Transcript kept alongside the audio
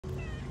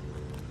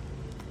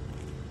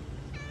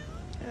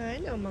I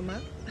know,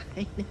 Mama.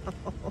 I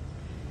know.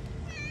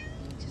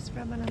 Just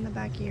rubbing on the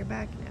back of your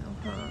back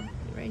now, huh?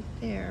 Right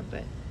there,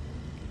 but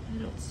I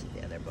don't see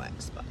the other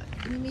black spot.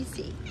 Let me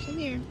see. Come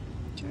here.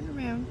 Turn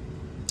around.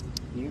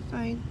 You're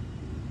fine.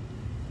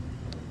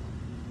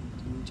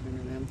 Can you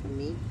turn around for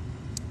me?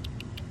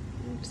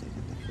 Oops, I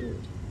got the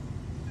food.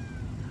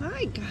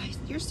 Hi, guys.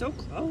 You're so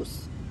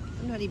close.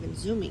 I'm not even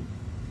zooming.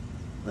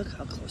 Look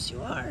how close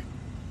you are.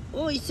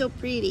 Oh, he's so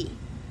pretty.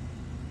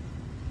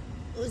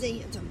 Who's a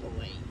handsome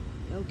boy?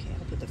 Okay,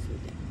 I'll put the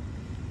food down.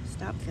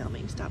 Stop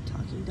filming. Stop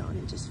talking, Dawn,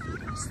 and just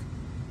feed us.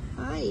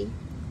 Hi.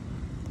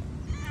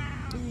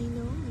 I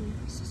know.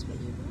 This is what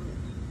you want.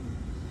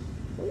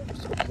 Oh, you're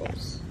so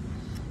close.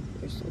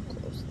 You're so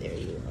close. There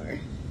you are.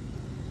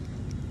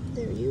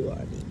 There you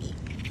are, baby.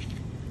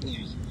 There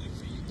you are,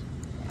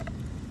 friend.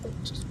 Oh,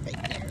 just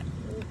right there.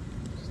 Oh.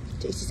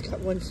 Daisy's got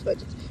one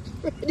foot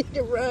ready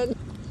to run.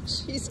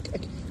 She's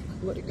got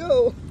nowhere to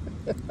go.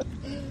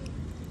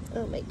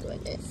 Oh my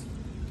goodness.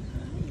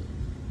 Hi.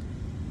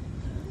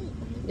 Hi.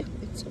 Oh, no,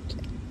 it's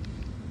okay.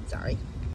 Sorry.